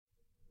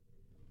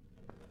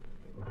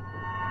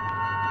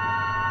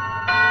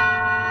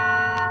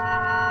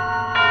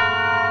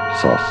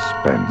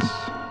Suspense.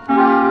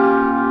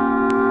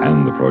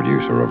 And the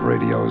producer of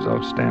radio's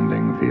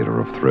outstanding theater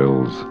of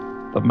thrills,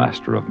 the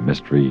master of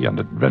mystery and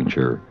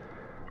adventure,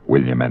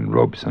 William N.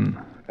 Robeson.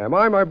 Am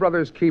I my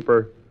brother's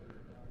keeper?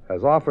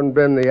 Has often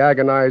been the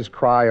agonized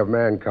cry of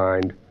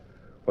mankind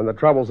when the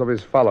troubles of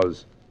his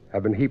fellows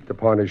have been heaped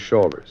upon his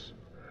shoulders.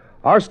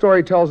 Our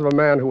story tells of a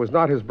man who was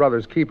not his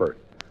brother's keeper,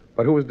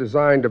 but who was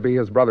designed to be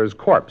his brother's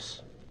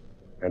corpse.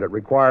 And it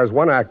requires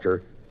one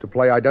actor to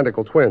play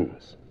identical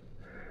twins.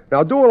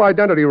 Now, dual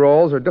identity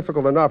roles are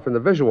difficult enough in the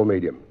visual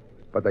medium,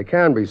 but they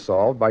can be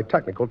solved by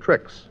technical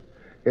tricks.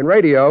 In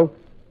radio,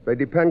 they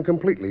depend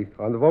completely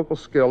on the vocal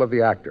skill of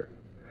the actor.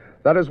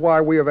 That is why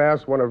we have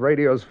asked one of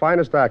radio's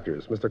finest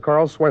actors, Mr.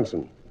 Karl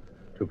Swenson,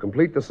 to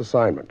complete this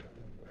assignment.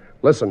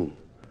 Listen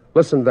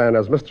then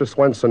as Mr.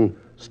 Swenson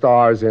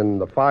stars in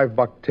The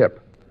 $5 Tip,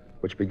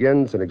 which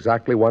begins in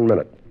exactly 1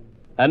 minute.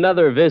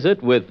 Another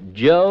visit with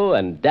Joe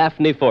and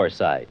Daphne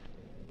Forsythe.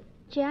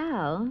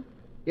 Joe,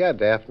 Yeah,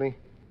 Daphne.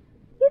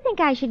 you think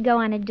I should go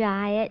on a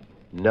diet?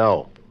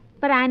 No.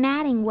 But I'm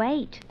adding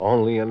weight.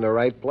 Only in the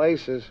right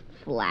places.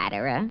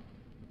 Flatterer.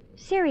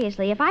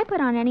 Seriously, if I put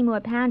on any more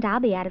pounds, I'll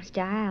be out of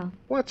style.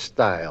 What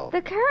style?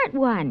 The current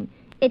one.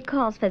 It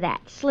calls for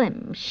that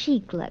slim,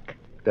 chic look.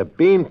 The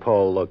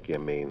beanpole look, you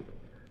mean.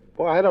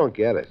 Boy, I don't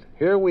get it.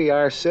 Here we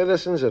are,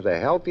 citizens of the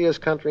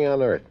healthiest country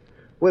on earth,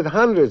 with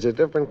hundreds of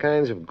different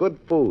kinds of good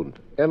food.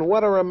 And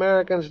what are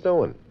Americans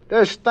doing?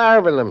 They're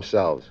starving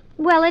themselves.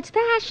 Well, it's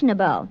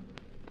fashionable.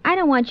 I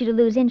don't want you to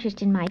lose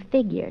interest in my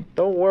figure.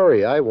 Don't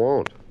worry, I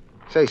won't.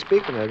 Say,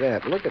 speaking of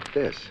that, look at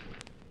this.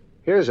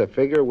 Here's a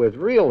figure with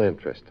real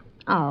interest.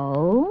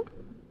 Oh?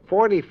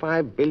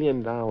 $45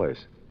 billion.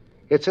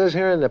 It says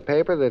here in the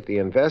paper that the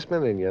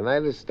investment in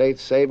United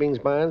States savings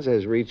bonds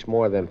has reached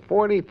more than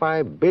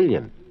 $45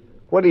 billion.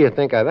 What do you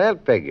think of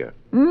that figure?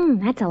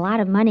 That's a lot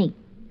of money.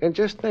 And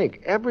just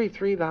think, every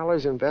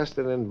 $3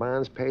 invested in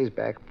bonds pays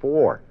back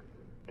 $4.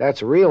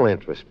 That's real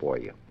interest for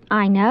you.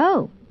 I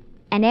know.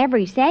 And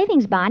every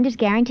savings bond is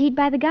guaranteed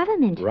by the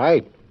government.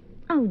 Right.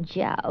 Oh,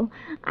 Joe,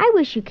 I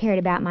wish you cared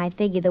about my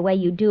figure the way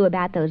you do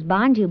about those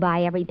bonds you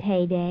buy every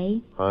payday.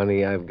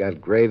 Honey, I've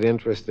got great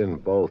interest in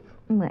both.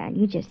 Well,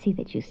 you just see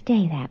that you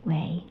stay that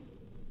way.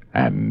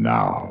 And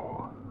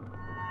now,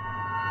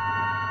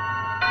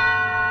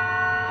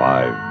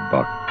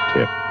 $5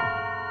 Tip,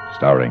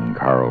 starring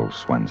Karl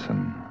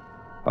Swenson.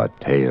 A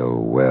tale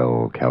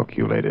well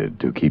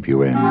calculated to keep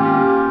you in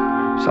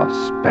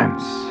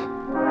suspense.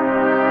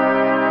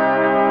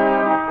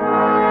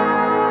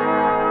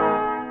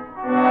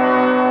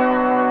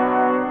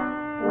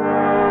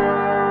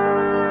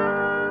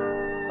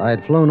 I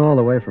had flown all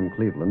the way from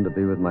Cleveland to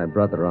be with my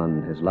brother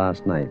on his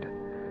last night,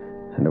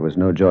 and it was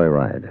no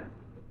joyride.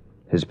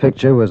 His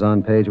picture was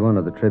on page 1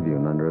 of the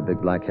Tribune under a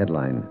big black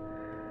headline.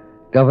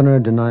 Governor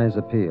denies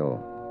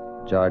appeal.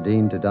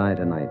 Jardine to die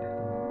tonight.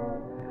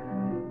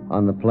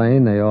 On the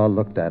plane, they all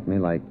looked at me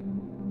like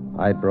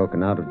I'd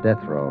broken out of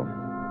death row.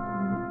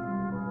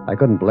 I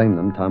couldn't blame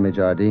them. Tommy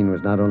Jardine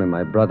was not only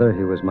my brother,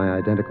 he was my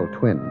identical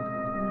twin.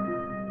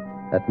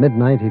 At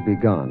midnight, he'd be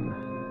gone.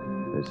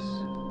 This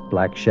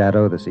black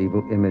shadow, this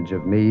evil image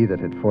of me that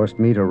had forced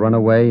me to run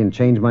away and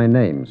change my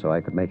name so I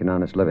could make an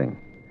honest living.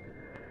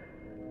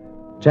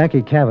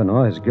 Jackie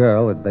Cavanaugh, his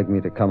girl, had begged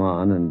me to come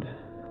on, and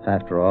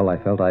after all, I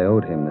felt I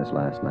owed him this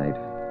last night,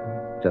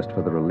 just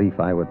for the relief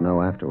I would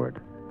know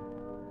afterward.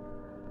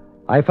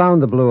 I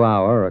found the Blue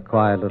Hour, a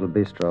quiet little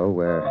bistro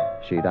where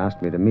she'd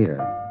asked me to meet her.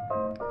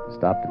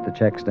 Stopped at the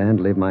check stand,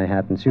 leave my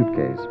hat and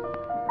suitcase.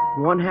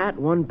 1 hat,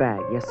 1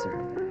 bag. Yes,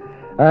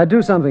 sir.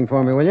 Do something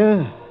for me, will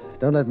you?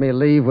 Don't let me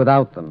leave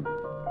without them.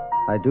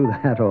 I do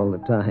that all the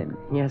time.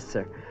 Yes,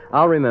 sir.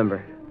 I'll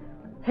remember.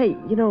 Hey,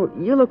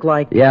 you look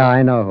like... Yeah,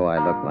 I know who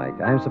I look like.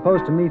 I'm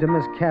supposed to meet a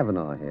Miss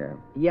Cavanaugh here.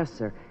 Yes,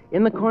 sir.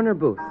 In the corner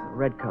booth,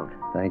 red coat.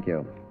 Thank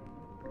you.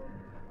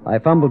 I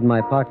fumbled in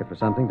my pocket for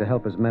something to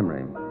help his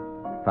memory.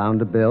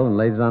 Found a bill and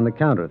laid it on the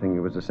counter, thinking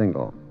it was a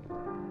single.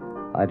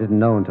 I didn't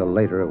know until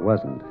later it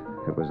wasn't.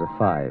 It was a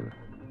 5.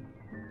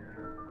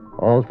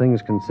 All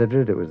things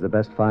considered, it was the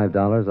best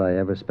 $5 I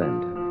ever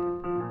spent.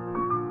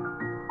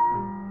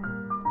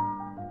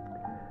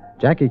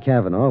 Jackie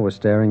Cavanaugh was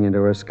staring into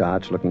her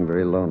scotch, looking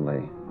very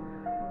lonely.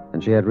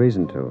 And she had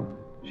reason to.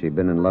 She'd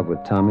been in love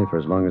with Tommy for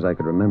as long as I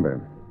could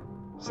remember.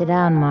 Sit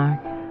down, Mark.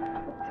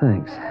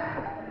 Thanks.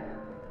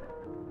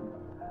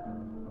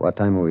 What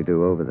time will we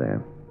do over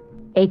there?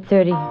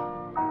 8:30.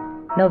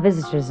 No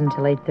visitors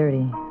until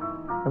 8:30.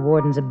 The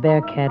warden's a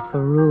bearcat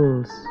for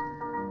rules.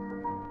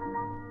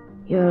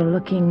 You're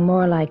looking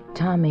more like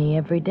Tommy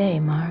every day,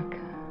 Mark.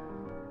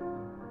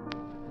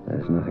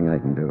 There's nothing I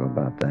can do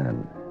about that.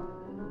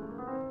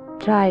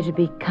 Try to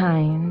be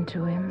kind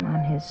to him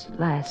on his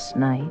last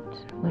night,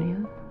 will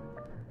you?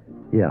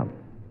 Yeah.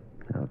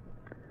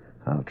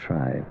 I'll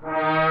try.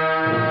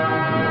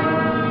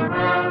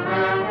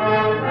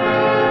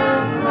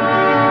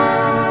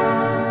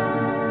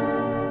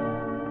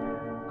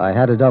 I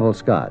had a double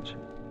scotch,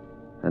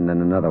 and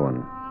then another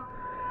one.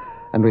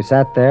 And we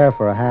sat there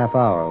for a half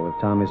hour with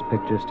Tommy's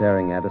picture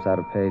staring at us out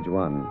of page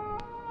 1.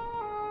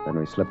 Then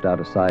we slipped out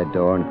a side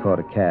door and caught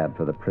a cab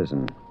for the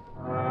prison.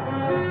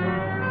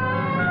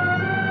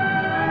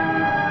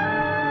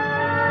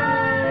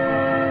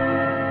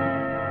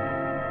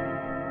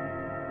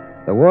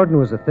 The warden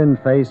was a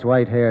thin-faced,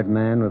 white-haired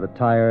man with a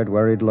tired,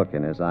 worried look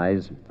in his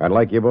eyes. I'd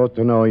like you both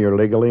to know you're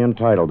legally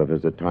entitled to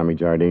visit Tommy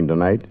Jardine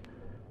tonight.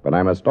 But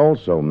I must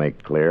also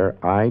make clear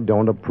I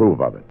don't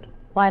approve of it.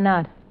 Why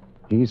not?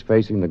 He's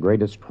facing the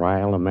greatest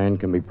trial a man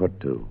can be put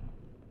to.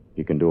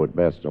 He can do it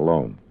best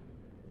alone.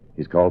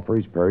 He's called for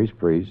his parish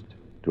priest.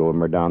 2 of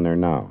them are down there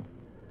now.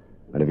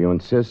 But if you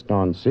insist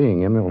on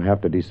seeing him, you'll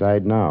have to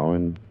decide now.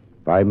 In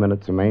 5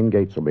 minutes, the main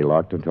gates will be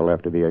locked until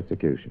after the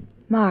execution.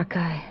 Mark,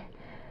 I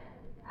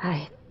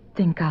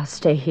think I'll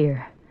stay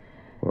here.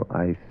 Well,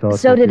 I thought...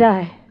 So did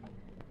I.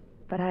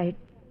 But I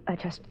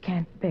just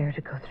can't bear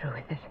to go through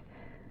with it.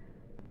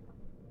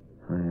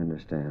 I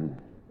understand.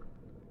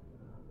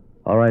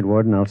 All right,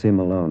 Warden, I'll see him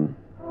alone.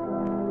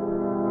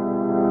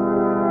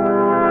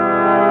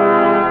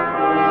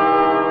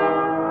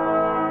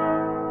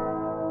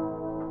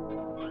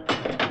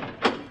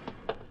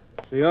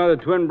 So you're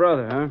the twin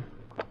brother, huh?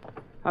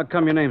 How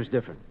come your name's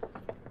different?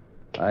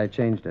 I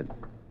changed it.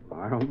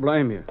 I don't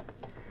blame you.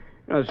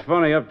 You know, it's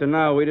funny, up to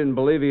now, we didn't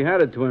believe he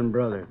had a twin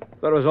brother.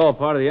 Thought it was all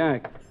part of the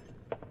act.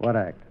 What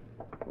act?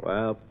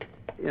 Well,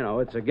 you know,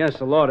 it's against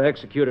the law to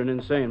execute an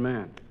insane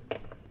man.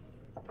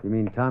 You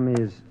mean Tommy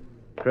is...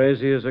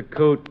 Crazy as a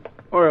coot.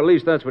 Or at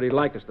least that's what he'd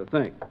like us to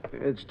think.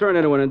 It's turned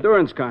into an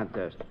endurance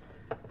contest.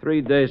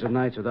 3 days and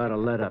nights without a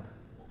let-up.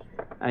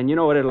 And you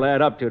know what it'll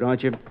add up to,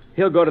 don't you?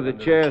 He'll go to the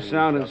chair,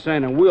 sound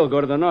insane, and we'll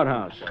go to the nut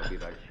house.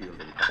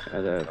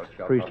 The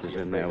priest is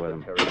in there with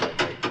him.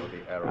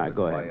 All right,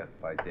 go ahead.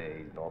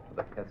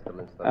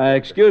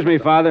 Excuse me,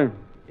 Father.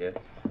 Yes?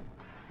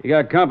 You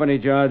got company,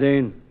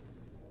 Jardine.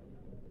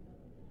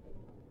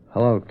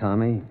 Hello,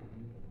 Tommy.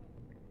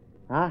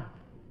 Huh?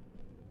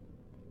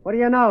 What do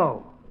you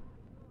know?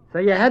 So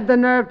you had the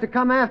nerve to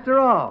come after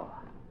all.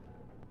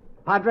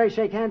 Padre,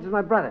 shake hands with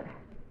my brother.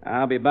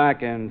 I'll be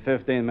back in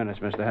 15 minutes,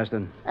 Mr.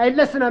 Heston. Hey,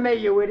 listen to me,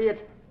 you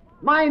idiot.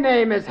 My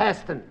name is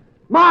Heston.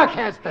 Mark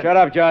Heston. Shut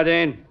up,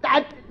 Jardine.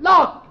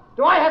 Look,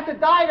 do I have to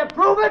die to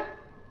prove it?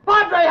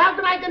 Padre, how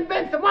can I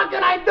convince him? What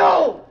can I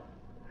do?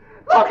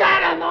 Look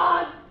at him,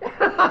 on.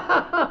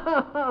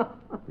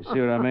 You see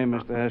what I mean,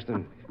 Mr.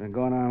 Heston? It's been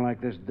going on like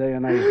this day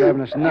and night. He's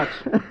driving us nuts.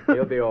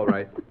 He'll be all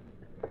right.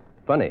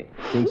 Funny.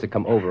 Seems to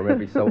come over him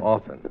every so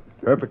often.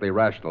 Perfectly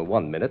rational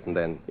 1 minute, and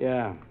then...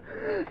 Yeah.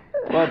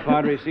 Well,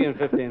 Padre, see you in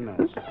 15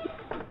 minutes.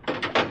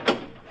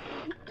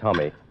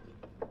 Tommy.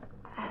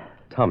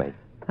 Tommy.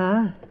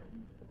 Huh?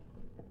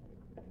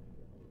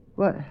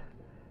 What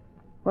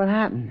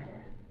happened?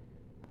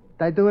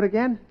 Did I do it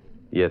again?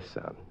 Yes,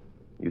 son.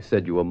 You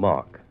said you were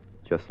Mark,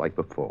 just like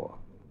before.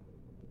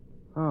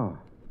 Oh.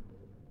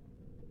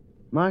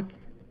 Mark?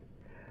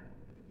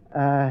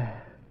 I'm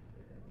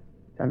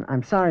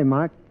sorry,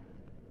 Mark.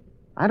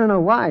 I don't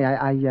know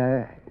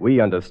why.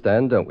 We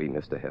understand, don't we,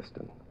 Mr.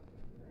 Heston?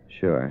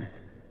 Sure.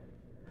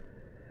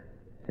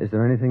 Is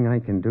there anything I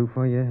can do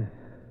for you,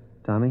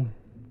 Tommy?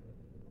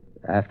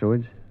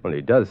 Afterwards? Well,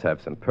 he does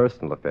have some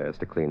personal affairs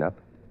to clean up.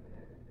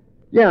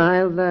 Yeah,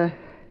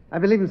 I'll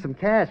be leaving some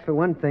cash for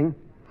one thing.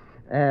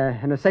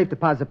 In a safe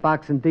deposit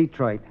box in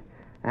Detroit.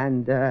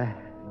 And,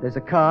 there's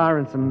a car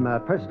and some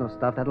personal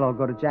stuff. That'll all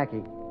go to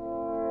Jackie.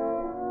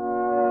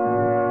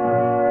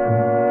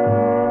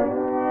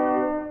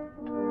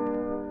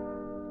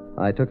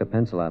 I took a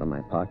pencil out of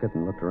my pocket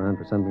and looked around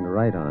for something to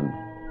write on.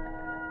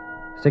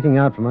 Sticking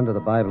out from under the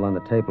Bible on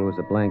the table was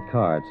a blank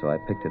card, so I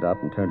picked it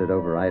up and turned it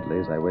over idly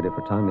as I waited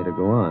for Tommy to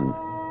go on.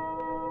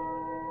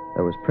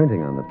 There was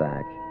printing on the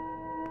back.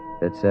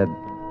 It said,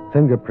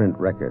 Fingerprint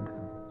Record,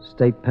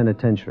 State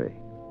Penitentiary.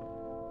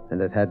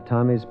 And it had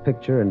Tommy's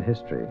picture and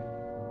history,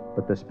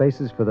 but the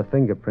spaces for the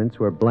fingerprints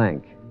were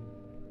blank.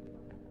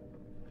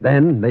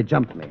 Then they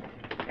jumped me.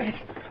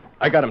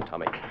 I got him,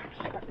 Tommy.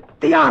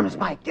 The arms,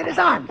 Mike. Get his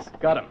arms.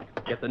 Got him.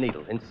 Get the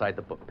needle inside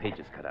the book.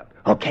 Pages cut out.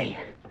 Okay.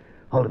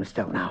 Hold him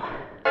still now.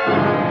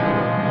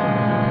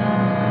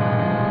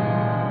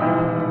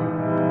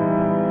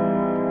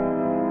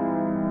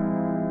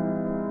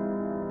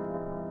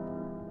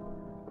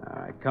 All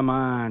right, come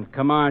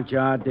on,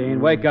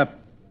 Jardine. Wake up.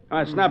 All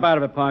right, snap out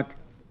of it, Punk.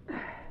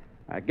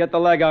 All right, get the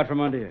leg out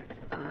from under you.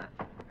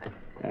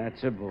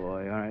 That's a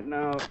boy. All right,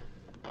 now...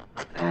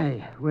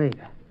 Hey, wait.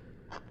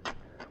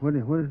 What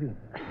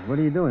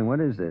are you doing? What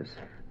is this?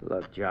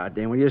 Look,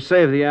 Jardine, will you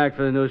save the act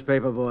for the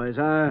newspaper boys,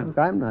 huh? Look,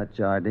 I'm not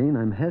Jardine.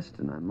 I'm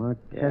Heston. I'm Mark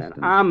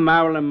Heston. I'm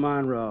Marilyn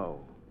Monroe.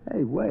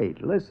 Hey,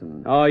 wait,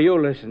 listen. Oh,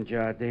 you listen,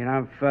 Jardine.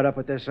 I'm fed up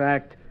with this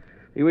act.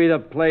 You either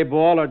play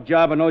ball or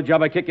job or no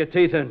job, I kick your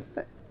teeth in.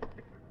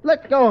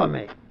 Let go of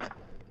me.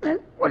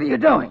 What are you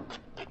doing?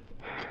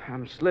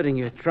 I'm slitting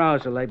your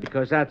trouser leg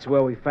because that's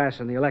where we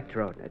fasten the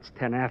electrode. It's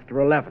 10 after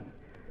 11.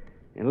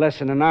 In less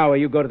than an hour,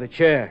 you go to the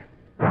chair.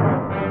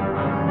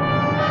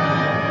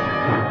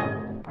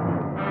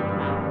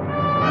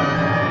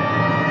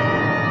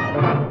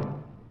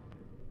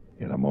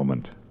 In a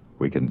moment,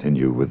 we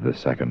continue with the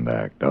second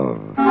act of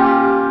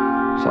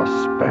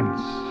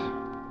Suspense.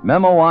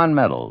 Memo on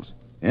Medals.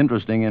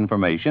 Interesting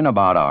information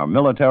about our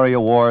military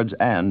awards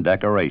and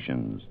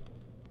decorations.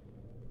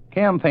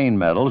 Campaign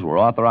medals were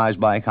authorized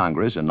by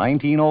Congress in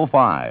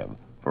 1905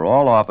 for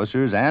all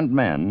officers and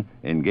men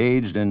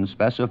engaged in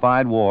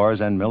specified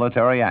wars and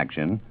military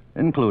action,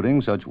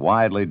 including such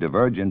widely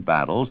divergent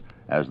battles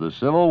as the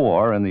Civil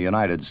War in the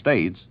United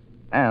States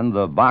and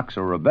the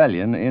Boxer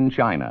Rebellion in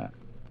China.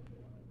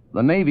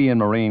 The Navy and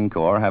Marine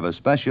Corps have a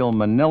special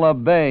Manila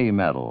Bay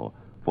Medal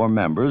for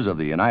members of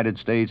the United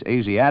States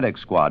Asiatic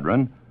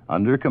Squadron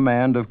under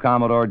command of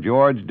Commodore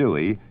George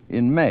Dewey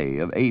in May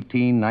of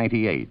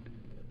 1898.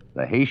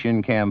 The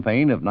Haitian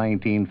Campaign of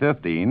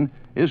 1915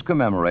 is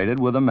commemorated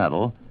with a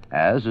medal,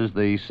 as is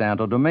the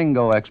Santo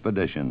Domingo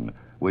Expedition,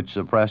 which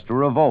suppressed a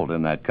revolt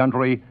in that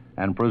country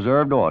and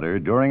preserved order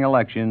during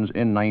elections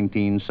in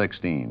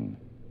 1916.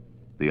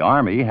 The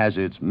Army has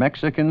its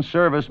Mexican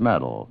Service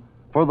Medal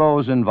for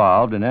those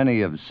involved in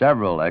any of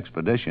several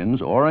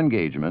expeditions or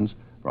engagements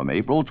from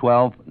April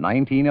 12,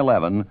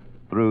 1911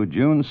 through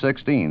June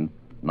 16,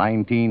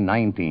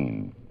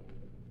 1919.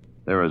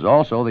 There is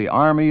also the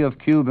Army of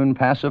Cuban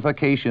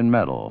Pacification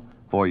Medal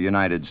for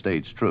United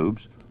States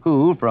troops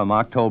who, from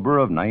October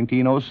of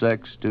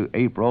 1906 to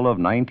April of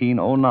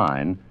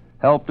 1909,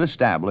 helped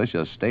establish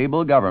a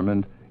stable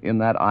government in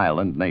that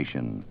island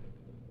nation.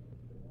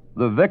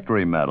 The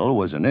Victory Medal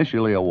was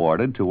initially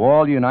awarded to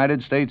all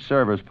United States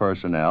service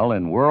personnel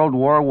in World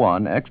War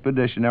I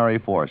expeditionary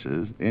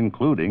forces,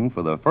 including,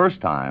 for the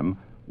first time,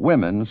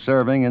 women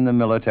serving in the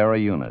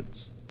military units.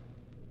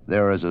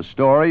 There is a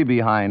story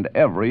behind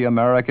every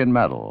American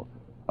medal,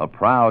 a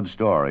proud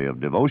story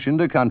of devotion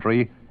to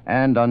country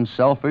and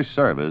unselfish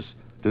service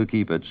to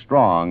keep it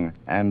strong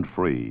and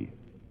free.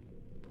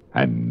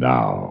 And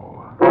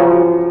now,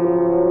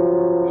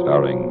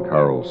 starring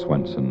Karl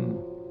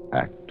Swenson,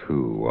 Act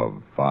Two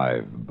of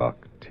 $5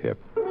 Tip.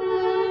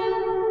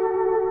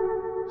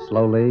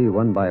 Slowly,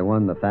 one by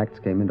one, the facts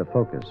came into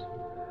focus.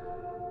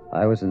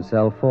 I was in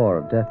cell 4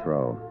 of death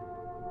row,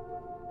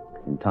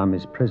 in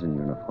Tommy's prison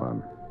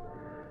uniform.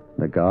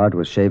 The guard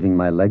was shaving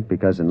my leg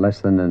because in less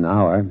than an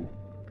hour,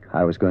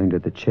 I was going to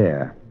the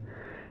chair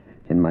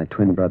in my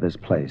twin brother's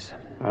place.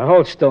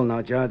 Hold still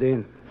now,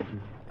 Jardine.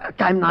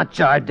 I'm not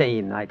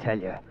Jardine, I tell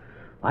you.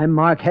 I'm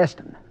Mark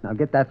Heston. Now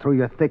get that through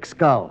your thick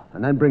skull,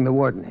 and then bring the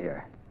warden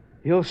here.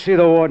 You'll see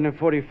the warden in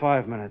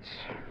 45 minutes.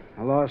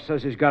 The law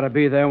says he's got to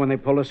be there when they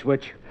pull the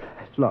switch.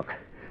 Look,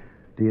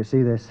 do you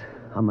see this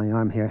on my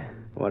arm here?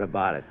 What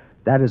about it?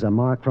 That is a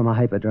mark from a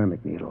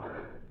hypodermic needle.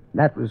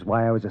 That was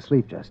why I was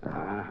asleep just now.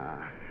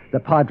 Uh-huh. The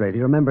Padre, do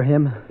you remember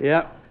him?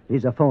 Yeah.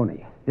 He's a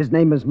phony. His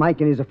name is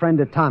Mike, and he's a friend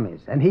of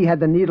Tommy's. And he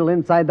had the needle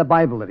inside the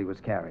Bible that he was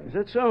carrying. Is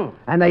that so?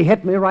 And they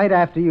hit me right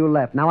after you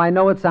left. Now, I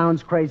know it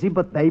sounds crazy,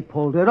 but they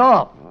pulled it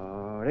off.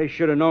 Oh, they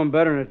should have known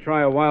better than to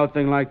try a wild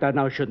thing like that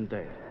now, shouldn't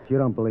they? If you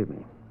don't believe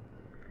me,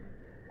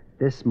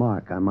 this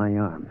mark on my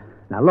arm.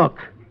 Now, look.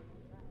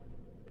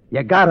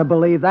 You gotta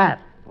believe that.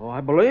 Oh,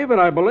 I believe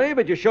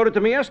it. You showed it to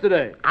me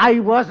yesterday. I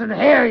wasn't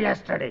here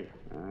yesterday.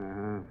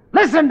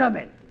 Listen to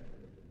me.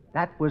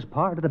 That was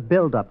part of the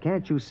build-up.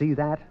 Can't you see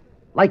that?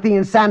 Like the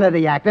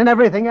Insanity Act and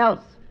everything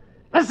else.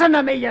 Listen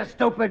to me, you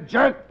stupid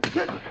jerk.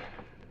 The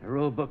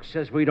rule book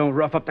says we don't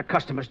rough up the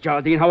customers,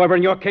 Jardine. However,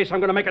 in your case, I'm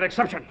going to make an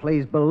exception.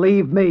 Please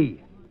believe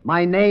me.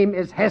 My name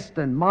is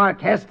Heston,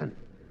 Mark Heston.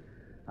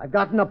 I've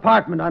got an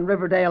apartment on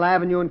Riverdale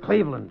Avenue in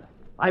Cleveland.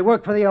 I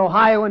work for the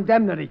Ohio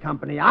Indemnity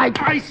Company. I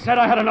said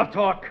I had enough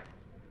talk.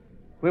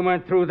 We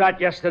went through that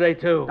yesterday,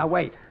 too. Now,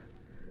 wait.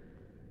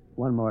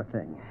 One more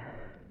thing.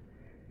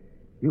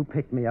 You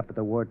picked me up at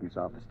the warden's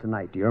office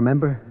tonight. Do you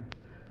remember?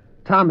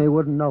 Tommy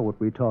wouldn't know what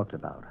we talked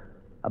about.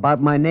 About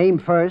my name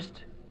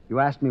first. You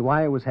asked me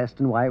why it was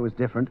Heston, why it was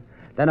different.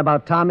 Then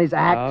about Tommy's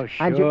act. Oh,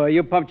 sure.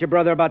 You pumped your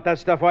brother about that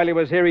stuff while he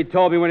was here. He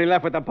told me when he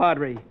left with the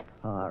Padre.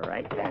 All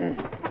right, then.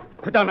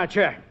 Put down that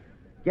chair.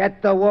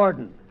 Get the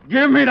warden.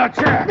 Give me that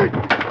chair.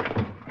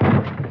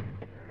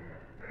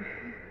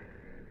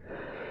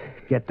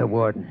 Get the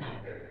warden.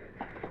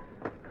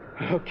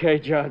 Okay,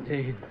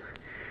 Jardine.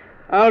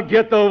 I'll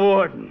get the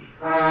warden.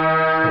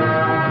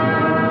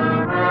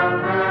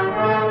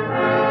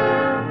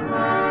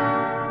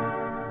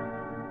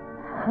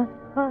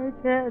 I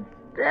can't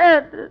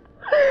stand it.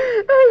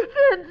 I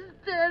can't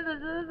stand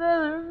it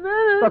another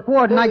minute. Look,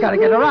 warden, I gotta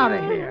get her out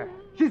of here.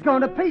 She's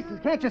going to pieces.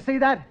 Can't you see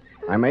that?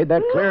 I made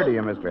that clear to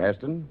you, Mr.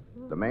 Heston.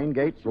 The main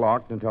gate's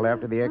locked until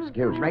after the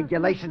execution.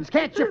 Regulations.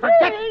 Can't you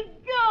forget? Let me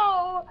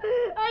go.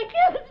 I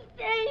can't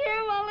stay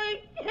here while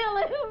they kill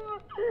him.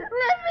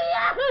 Let me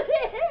out of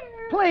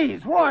here.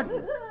 Please,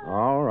 warden.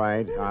 All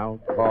right, I'll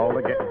call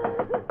the gate.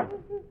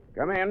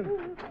 Come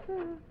in.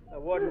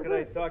 Warden, can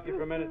I talk to you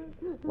for a minute?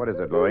 What is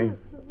it, Louis?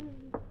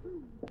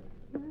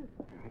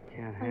 I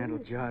can't handle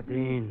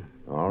Jardine.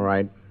 All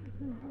right.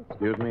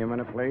 Excuse me a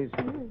minute, please.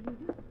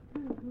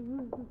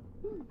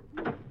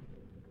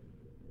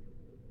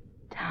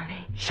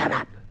 Tommy. Shut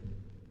up.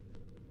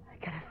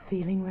 I got a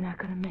feeling we're not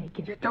going to make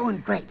it. You're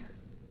doing great.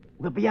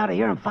 We'll be out of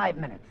here in 5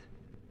 minutes.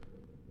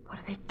 What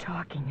are they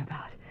talking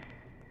about?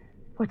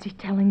 What's he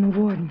telling the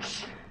warden?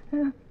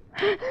 Can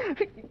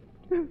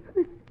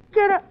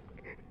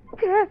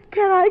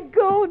I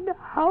go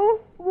now,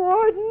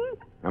 Warden?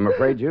 I'm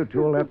afraid you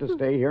two will have to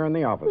stay here in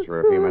the office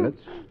for a few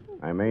minutes.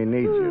 I may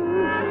need you.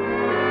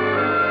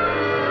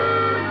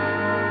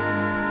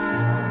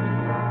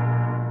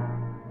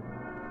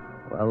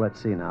 Well,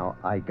 let's see now.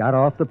 I got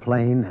off the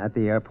plane at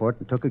the airport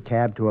and took a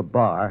cab to a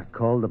bar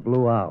called the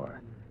Blue Hour.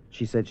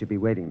 She said she'd be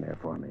waiting there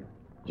for me.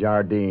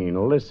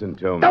 Jardine, listen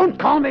to me. Don't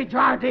call me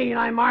Jardine.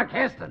 I'm Mark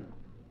Heston.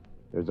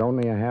 There's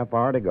only a half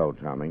hour to go,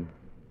 Tommy.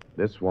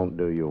 This won't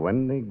do you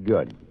any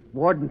good.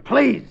 Warden,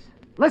 please,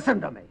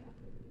 listen to me.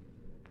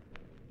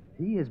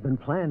 He has been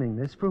planning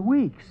this for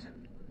weeks.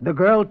 The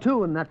girl,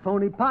 too, and that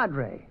phony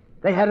padre.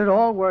 They had it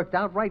all worked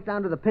out right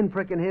down to the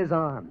pinprick in his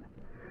arm.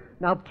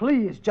 Now,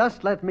 please,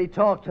 just let me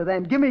talk to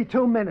them. Give me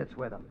 2 minutes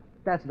with them.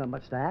 That's not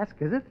much to ask,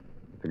 is it?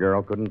 The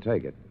girl couldn't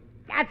take it.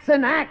 That's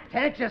an act.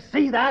 Can't you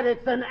see that?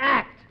 It's an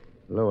act.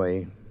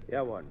 Louis.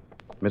 Yeah, Warden.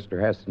 Mr.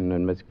 Heston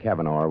and Miss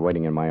Cavanaugh are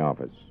waiting in my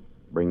office.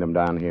 Bring them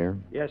down here.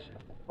 Yes, sir.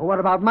 Well, what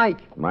about Mike?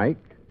 Mike?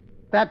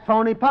 That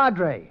phony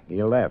padre.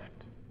 He left.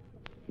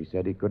 He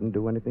said he couldn't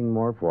do anything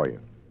more for you.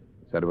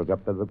 Said it was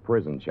up to the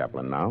prison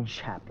chaplain now.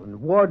 Chaplain,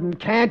 Warden,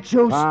 can't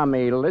you...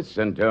 Tommy,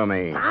 listen to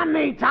me.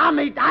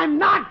 Tommy, I'm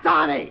not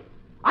Tommy.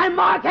 I'm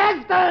Mark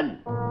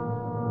Heston.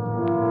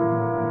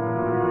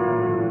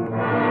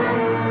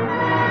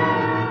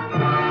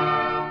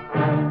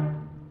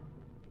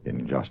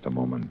 In just a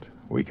moment,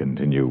 we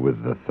continue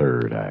with the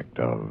third act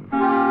of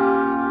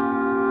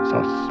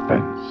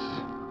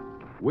Suspense.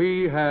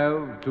 We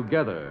have,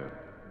 together,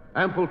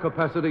 ample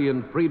capacity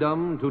and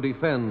freedom to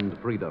defend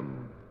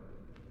freedom.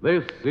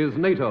 This is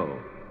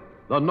NATO,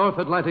 the North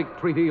Atlantic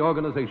Treaty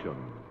Organization.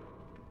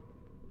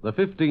 The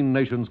 15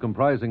 nations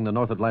comprising the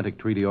North Atlantic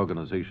Treaty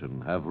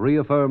Organization have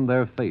reaffirmed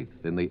their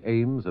faith in the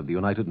aims of the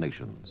United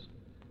Nations.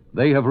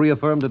 They have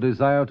reaffirmed a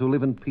desire to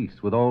live in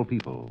peace with all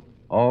people,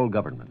 all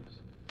governments.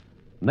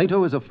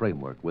 NATO is a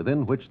framework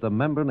within which the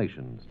member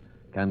nations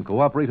can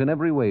cooperate in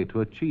every way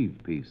to achieve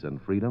peace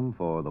and freedom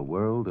for the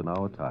world in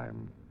our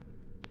time.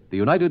 The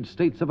United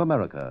States of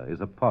America is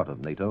a part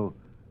of NATO.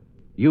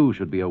 You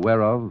should be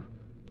aware of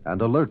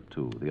and alert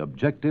to the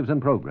objectives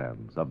and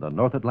programs of the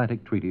North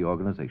Atlantic Treaty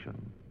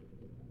Organization.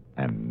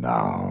 And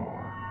now,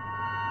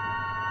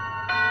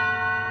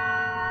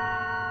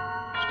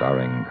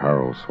 starring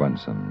Karl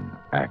Swenson,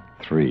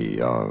 Act 3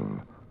 of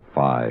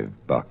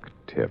 $5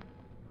 Tip.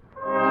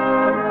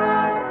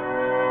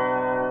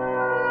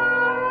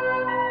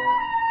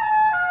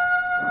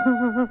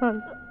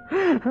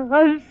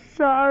 I'm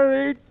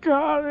sorry,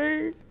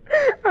 Tommy.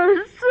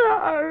 I'm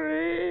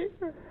sorry.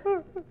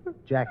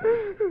 Jackie,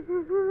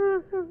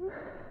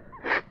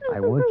 I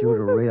want you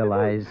to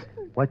realize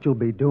what you'll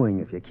be doing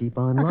if you keep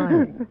on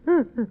lying.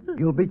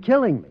 You'll be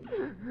killing me.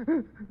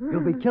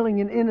 You'll be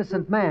killing an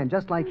innocent man,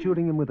 just like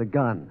shooting him with a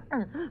gun.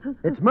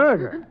 It's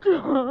murder.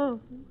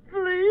 Don't.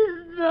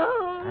 Please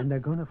don't. And they're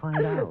going to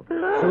find out,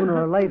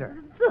 sooner or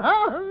later.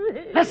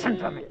 Tommy. Listen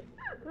to me.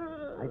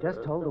 I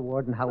just told the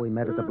warden how we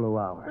met at the Blue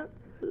Hour.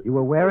 You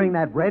were wearing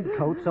that red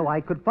coat so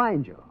I could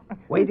find you,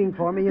 waiting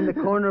for me in the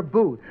corner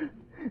booth.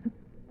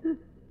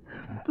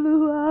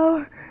 Blue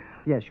Hour?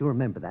 Yes, you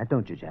remember that,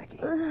 don't you, Jackie?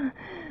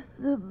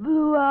 The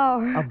Blue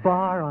Hour. A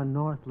bar on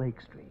North Lake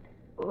Street.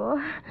 Well...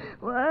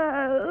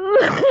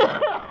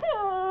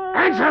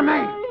 Answer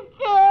me!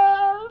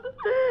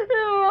 It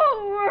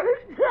won't work,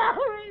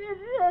 Tommy. It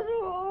just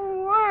won't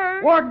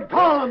work. Warden,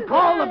 call them.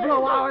 Call the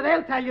Blue Hour.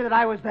 They'll tell you that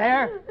I was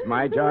there. It's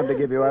my job to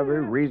give you every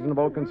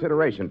reasonable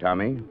consideration,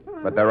 Tommy.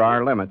 But there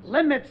are limits.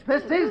 Limits?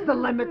 This is the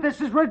limit. This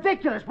is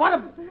ridiculous. What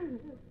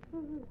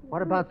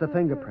about the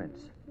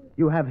fingerprints?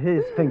 You have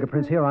his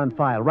fingerprints here on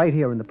file, right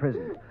here in the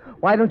prison.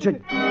 Why don't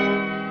you...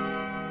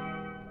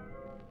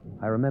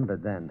 I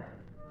remembered then.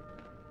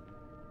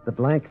 The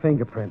blank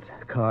fingerprint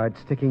card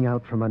sticking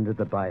out from under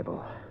the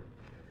Bible.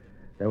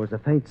 There was a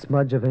faint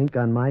smudge of ink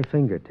on my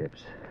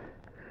fingertips.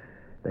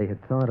 They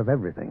had thought of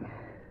everything.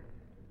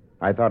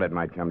 I thought it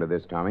might come to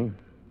this, Tommy.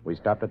 We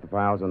stopped at the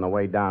files on the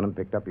way down and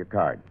picked up your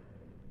card.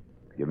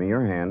 Give me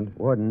your hand.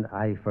 Warden,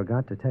 I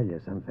forgot to tell you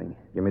something.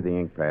 Give me the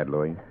ink pad,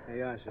 Louis.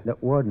 Yes, sir. No,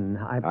 Warden,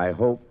 I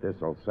hope this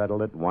will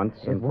settle it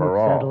once and It for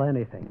all. won't settle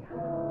anything.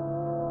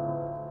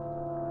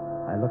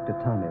 I looked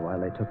at Tommy while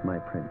they took my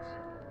prints.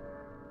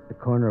 The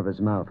corner of his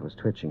mouth was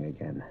twitching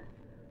again.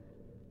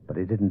 But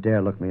he didn't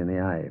dare look me in the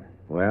eye.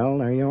 Well,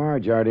 there you are,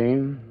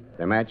 Jardine.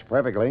 They match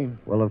perfectly.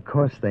 Well, of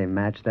course they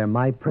match. They're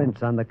my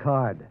prints on the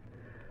card.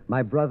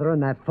 My brother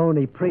and that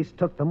phony priest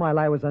took them while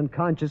I was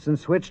unconscious and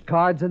switched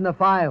cards in the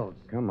files.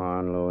 Come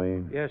on,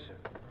 Louis. Yes, sir.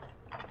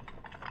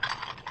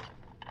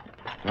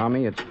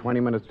 Tommy, it's 20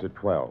 minutes to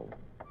 12.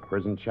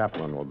 Prison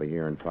chaplain will be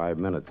here in 5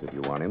 minutes if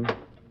you want him.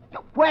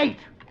 Wait!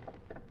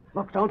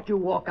 Look, don't you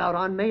walk out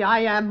on me. I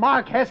am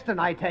Mark Heston,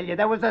 I tell you.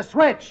 There was a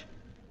switch.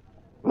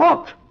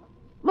 Look!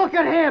 Look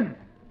at him!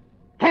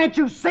 Can't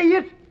you see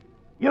it?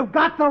 You've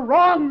got the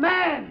wrong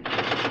man!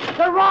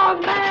 The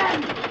wrong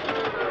man!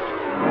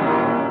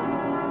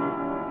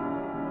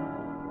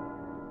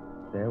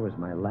 There was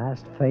my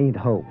last faint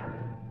hope.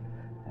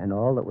 And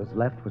all that was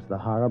left was the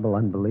horrible,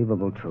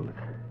 unbelievable truth.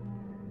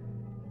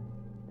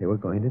 They were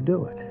going to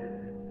do it.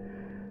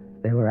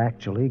 They were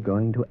actually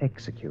going to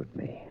execute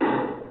me.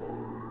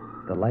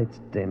 The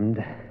lights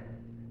dimmed,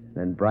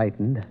 then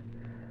brightened,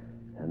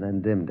 and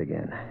then dimmed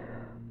again.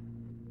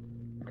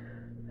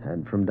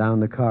 And from down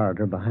the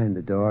corridor behind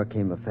the door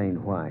came a faint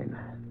whine.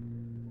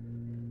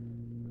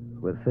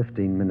 With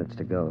 15 minutes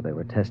to go, they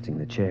were testing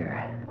the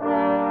chair.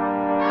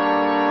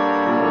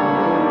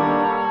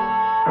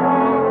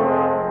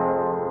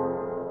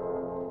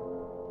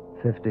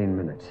 15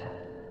 minutes.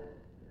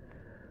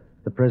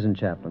 The prison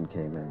chaplain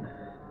came in.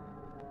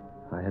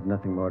 I had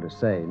nothing more to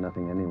say,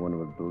 nothing anyone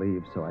would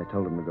believe, so I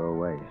told him to go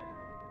away.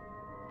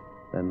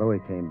 Then Louis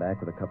came back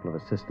with a couple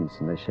of assistants,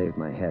 and they shaved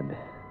my head.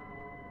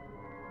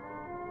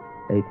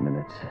 8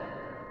 minutes.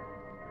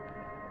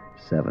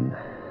 7.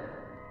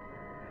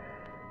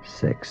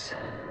 6.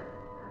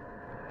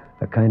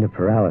 A kind of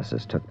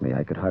paralysis took me.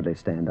 I could hardly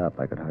stand up.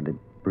 I could hardly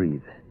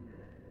breathe.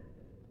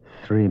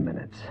 3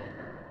 minutes.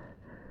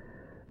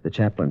 The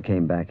chaplain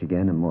came back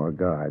again, and more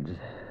guards.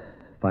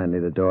 Finally,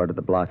 the door to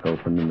the block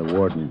opened, and the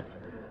warden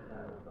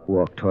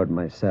walked toward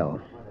my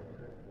cell.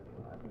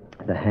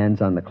 The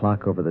hands on the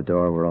clock over the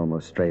door were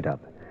almost straight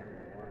up.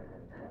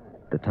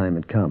 The time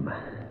had come.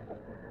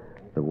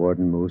 The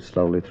warden moved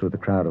slowly through the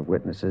crowd of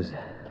witnesses,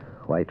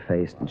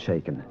 white-faced and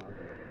shaken.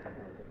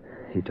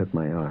 He took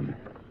my arm.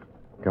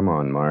 Come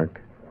on,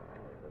 Mark.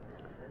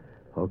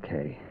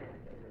 Okay.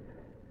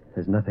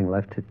 There's nothing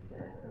left to...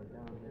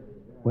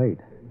 Wait.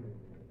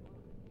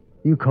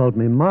 You called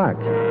me Mark.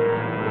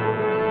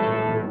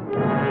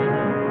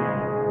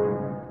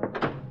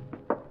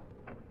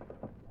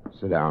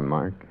 Sit down,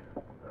 Mark.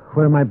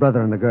 Where are my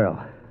brother and the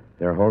girl?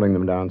 They're holding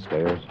them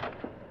downstairs.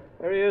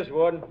 There he is,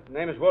 Warden.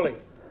 Name is Willie.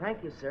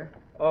 Thank you, sir.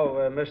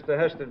 Oh, Mr.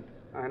 Heston,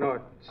 I know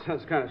it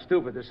sounds kind of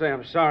stupid to say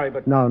I'm sorry,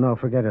 but... No,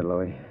 forget it,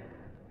 Louis.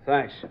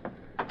 Thanks.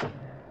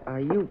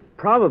 You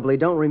probably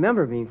don't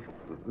remember me,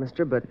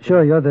 mister, but...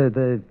 Sure, you're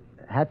the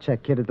hat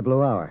check kid at the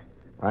Blue Hour.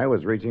 I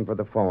was reaching for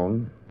the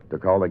phone to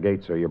call the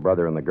gate so your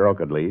brother and the girl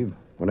could leave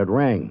when it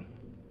rang.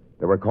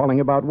 They were calling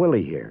about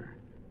Willie here.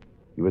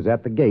 He was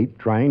at the gate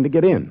trying to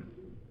get in.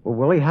 Well,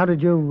 Willie, how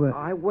did you...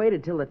 I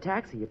waited till the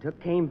taxi you took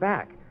came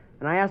back,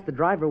 and I asked the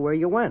driver where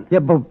you went. Yeah,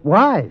 but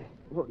why?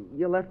 Well,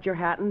 you left your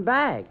hat and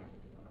bag.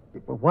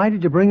 Well, why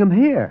did you bring him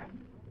here?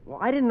 Well,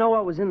 I didn't know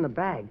what was in the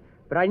bag,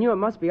 but I knew it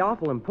must be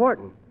awful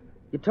important.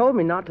 You told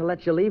me not to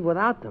let you leave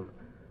without them.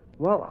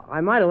 Well,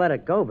 I might have let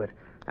it go, but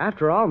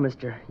after all,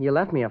 mister, you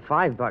left me a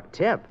 $5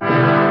 tip.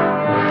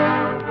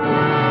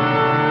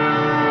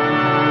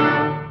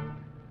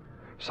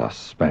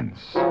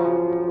 Suspense,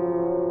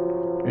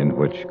 in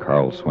which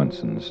Karl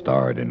Swenson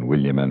starred in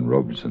William N.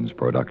 Robeson's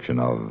production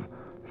of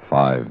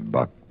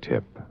 $5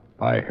 Tip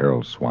by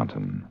Harold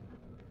Swanton.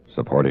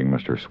 Supporting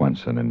Mr.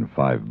 Swenson in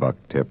 $5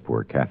 Tip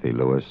were Kathy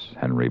Lewis,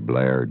 Henry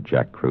Blair,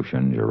 Jack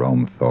Crucian,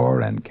 Jerome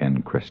Thor, and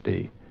Ken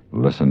Christie.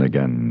 Listen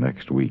again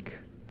next week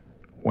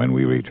when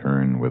we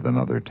return with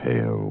another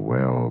tale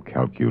well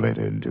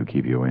calculated to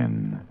keep you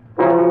in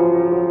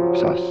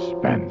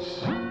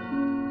suspense.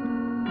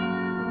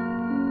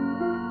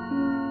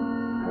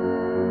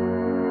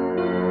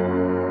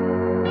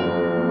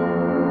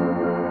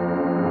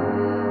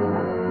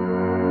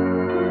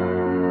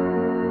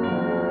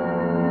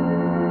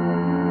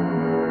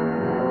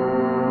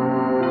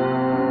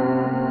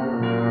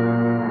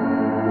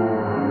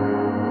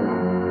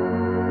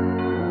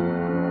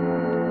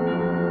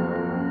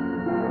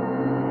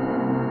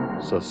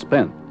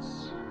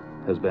 Suspense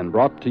has been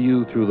brought to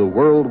you through the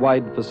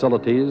worldwide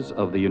facilities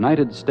of the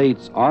United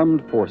States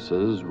Armed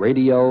Forces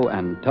Radio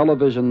and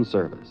Television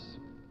Service.